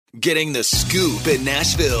Getting the scoop in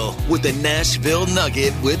Nashville with the Nashville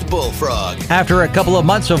Nugget with Bullfrog. After a couple of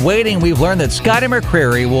months of waiting, we've learned that Scotty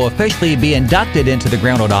McCreery will officially be inducted into the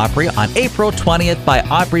Ground Opry on April 20th by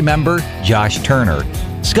Opry member Josh Turner.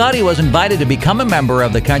 Scotty was invited to become a member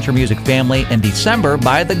of the country music family in December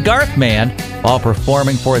by the Garth Man while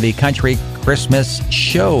performing for the Country Christmas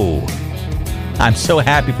Show. I'm so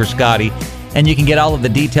happy for Scotty, and you can get all of the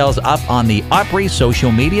details up on the Opry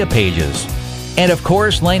social media pages. And of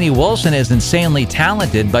course, Lainey Wilson is insanely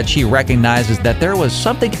talented, but she recognizes that there was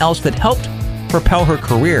something else that helped propel her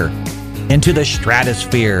career into the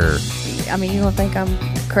stratosphere. I mean, you're going to think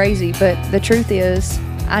I'm crazy, but the truth is,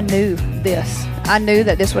 I knew this. I knew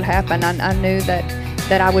that this would happen. I knew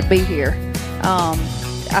that I would be here.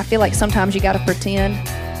 I feel like sometimes you got to pretend.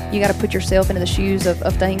 You got to put yourself into the shoes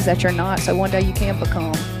of things that you're not, so one day you can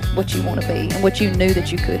become what you want to be and what you knew that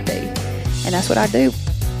you could be. And that's what I do.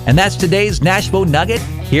 And that's today's Nashville Nugget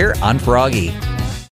here on Froggy.